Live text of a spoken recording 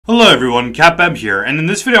Hello everyone, CapEb here, and in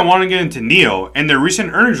this video I want to get into NIO and their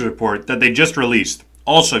recent earnings report that they just released.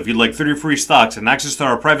 Also, if you'd like 30 free stocks and access to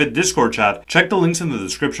our private Discord chat, check the links in the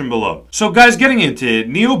description below. So guys, getting into it,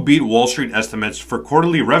 NIO beat Wall Street estimates for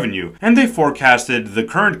quarterly revenue, and they forecasted the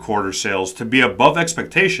current quarter sales to be above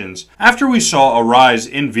expectations after we saw a rise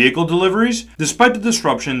in vehicle deliveries, despite the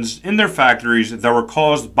disruptions in their factories that were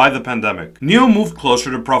caused by the pandemic. NIO moved closer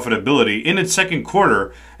to profitability in its second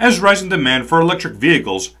quarter as rising demand for electric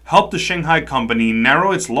vehicles helped the Shanghai company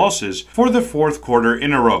narrow its losses for the fourth quarter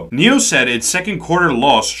in a row. NIO said its second quarter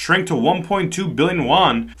loss shrank to 1.2 billion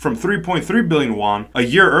won from 3.3 billion won a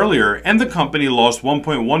year earlier, and the company lost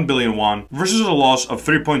 1.1 billion won versus a loss of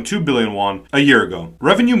 3.2 billion won a year ago.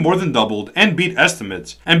 Revenue more than doubled and beat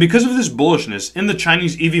estimates, and because of this bullishness in the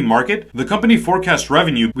Chinese EV market, the company forecast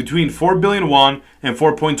revenue between 4 billion won and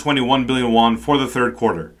 4.21 billion won for the third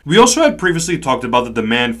quarter. We also had previously talked about the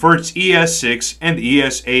demand for its ES6 and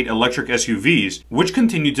ES8 electric SUVs, which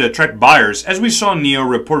continued to attract buyers as we saw NIO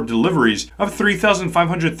report deliveries of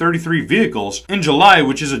 3,533 vehicles in July,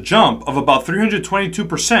 which is a jump of about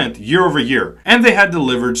 322% year over year. And they had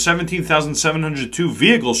delivered 17,702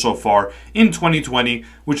 vehicles so far in 2020,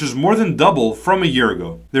 which is more than double from a year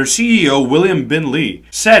ago. Their CEO, William Bin Lee,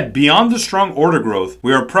 said, "Beyond the strong order growth,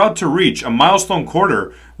 we are proud to reach a milestone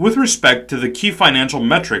quarter with respect to the key financial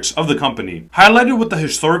metrics of the company, highlighted with the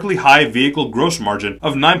historically high vehicle gross margin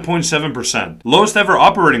of 9.7%, lowest ever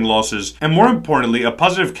operating losses, and more importantly, a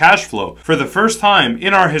positive cash flow for the first time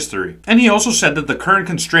in our history." And he also said that the current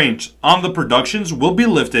constraints on the productions will be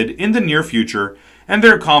lifted in the near future, and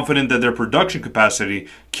they're confident that their production capacity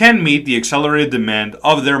can meet the accelerated demand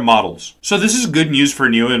of their models. So this is good news for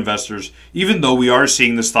NIO investors, even though we are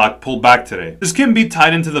seeing the stock pull back today. This can be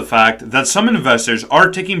tied into the fact that some investors are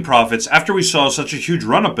taking profits after we saw such a huge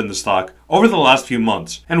run-up in the stock over the last few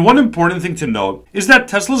months. And one important thing to note is that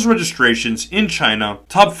Tesla's registrations in China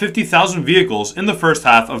topped 50,000 vehicles in the first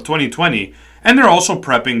half of 2020, and they're also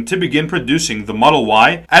prepping to begin producing the Model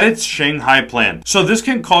Y at its Shanghai plant. So this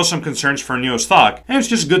can cause some concerns for NIO stock, and it's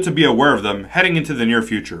just good to be aware of them heading into the near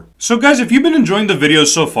future. So guys, if you've been enjoying the videos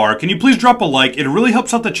so far, can you please drop a like? It really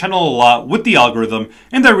helps out the channel a lot with the algorithm,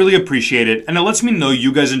 and I really appreciate it, and it lets me know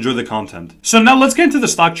you guys enjoy the content. So now let's get into the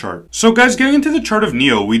stock chart. So guys, getting into the chart of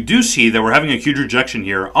NIO, we do see that we're having a huge rejection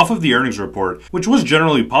here off of the earnings report, which was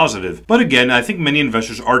generally positive. But again, I think many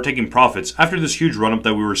investors are taking profits after this huge run-up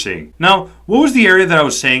that we were seeing. Now, what was the area that I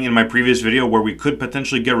was saying in my previous video where we could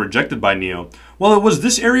potentially get rejected by NIO? Well, it was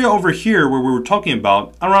this area over here where we were talking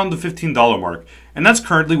about around the $15 mark. And that's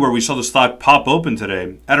currently where we saw the stock pop open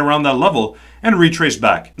today at around that level and retrace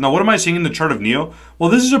back. Now, what am I seeing in the chart of NIO? Well,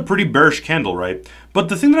 this is a pretty bearish candle, right? But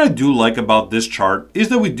the thing that I do like about this chart is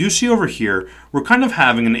that we do see over here, we're kind of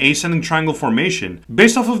having an ascending triangle formation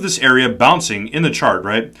based off of this area bouncing in the chart,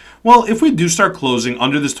 right? Well, if we do start closing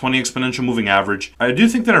under this 20 exponential moving average, I do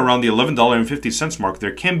think that around the $11.50 mark,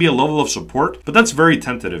 there can be a level of support, but that's very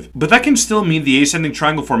tentative. But that can still mean the ascending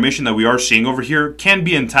triangle formation that we are seeing over here can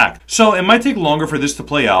be intact. So it might take longer for this to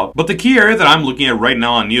play out, but the key area that I'm looking at right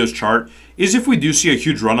now on NIO's chart is if we do see a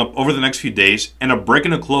huge run-up over the next few days and a break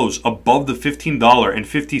and a close above the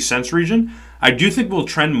 $15.50 region, I do think we'll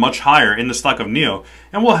trend much higher in the stock of NIO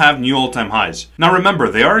and we'll have new all-time highs. Now remember,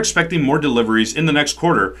 they are expecting more deliveries in the next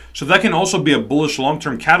quarter, so that can also be a bullish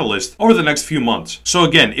long-term catalyst over the next few months. So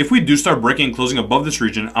again, if we do start breaking and closing above this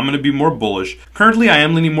region, I'm going to be more bullish. Currently, I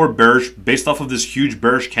am leaning more bearish based off of this huge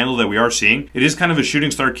bearish candle that we are seeing. It is kind of a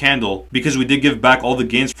shooting star candle because we did give back all the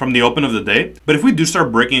gains from the open of the day. But if we do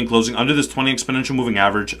start breaking and closing under this 20 exponential moving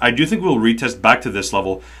average, I do think we'll retest back to this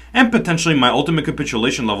level and potentially my ultimate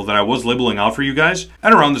capitulation level that I was labeling out for you guys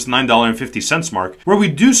at around this $9.50 mark, where we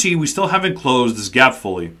do see we still haven't closed this gap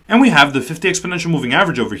fully. And we have the 50 exponential moving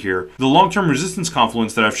average over here, the long-term resistance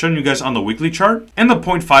confluence that I've shown you guys on the weekly chart, and the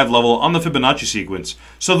 0.5 level on the Fibonacci sequence.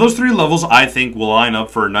 So those three levels I think will line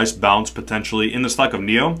up for a nice bounce potentially in the stock of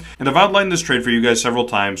NIO. And I've outlined this trade for you guys several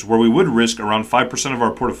times where we would risk around 5% of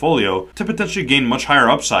our portfolio to potentially gain much higher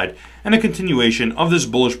upside and a continuation of this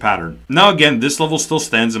bullish pattern. Now again, this level still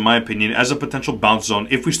stands in my opinion as a potential bounce zone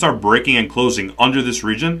if we start breaking and closing under this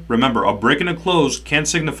region. Remember, a break and a close can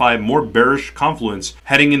signify more bearish confluence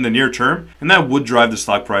heading in the near term, and that would drive the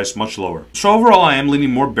stock price much lower. So overall, I am leaning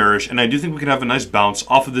more bearish, and I do think we could have a nice bounce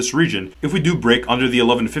off of this region if we do break under the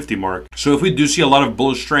 1150 mark. So if we do see a lot of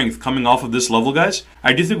bullish strength coming off of this level, guys,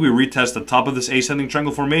 I do think we retest the top of this ascending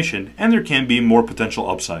triangle formation, and there can be more potential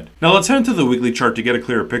upside. Now let's head into the weekly chart to get a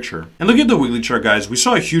clearer picture. And look at the weekly chart, guys. We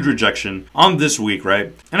saw a huge rejection on this week,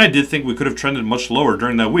 right? And I did think we could have trended much lower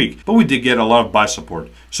during that week, but we did get get a lot of buy support.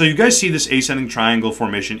 So you guys see this ascending triangle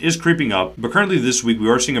formation is creeping up, but currently this week we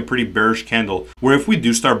are seeing a pretty bearish candle where if we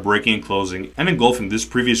do start breaking and closing and engulfing this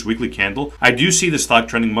previous weekly candle, I do see the stock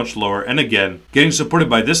trending much lower and again getting supported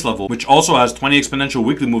by this level, which also has 20 exponential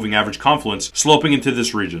weekly moving average confluence sloping into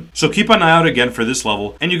this region. So keep an eye out again for this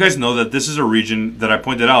level, and you guys know that this is a region that I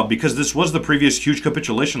pointed out because this was the previous huge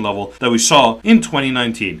capitulation level that we saw in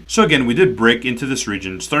 2019. So again, we did break into this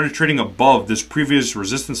region, started trading above this previous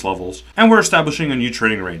resistance levels, and we're establishing a new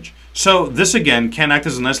trading range. So this again can act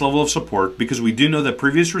as a nice level of support because we do know that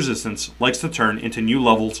previous resistance likes to turn into new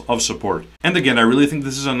levels of support. And again, I really think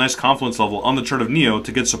this is a nice confluence level on the chart of NIO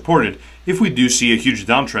to get supported if we do see a huge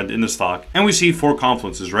downtrend in the stock. And we see 4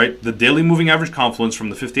 confluences, right? The daily moving average confluence from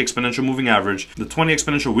the 50 exponential moving average, the 20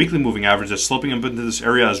 exponential weekly moving average that's sloping up into this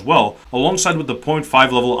area as well, alongside with the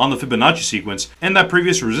 0.5 level on the Fibonacci sequence, and that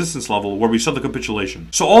previous resistance level where we saw the capitulation.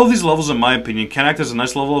 So all of these levels, in my opinion, can act as a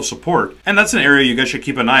nice level of support, and that's an area you guys should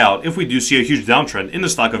keep an eye out if we do see a huge downtrend in the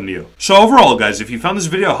stock of NIO. So overall, guys, if you found this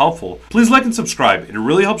video helpful, please like and subscribe. It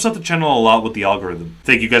really helps out the channel a lot with the algorithm.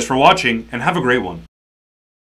 Thank you guys for watching, and have a great one.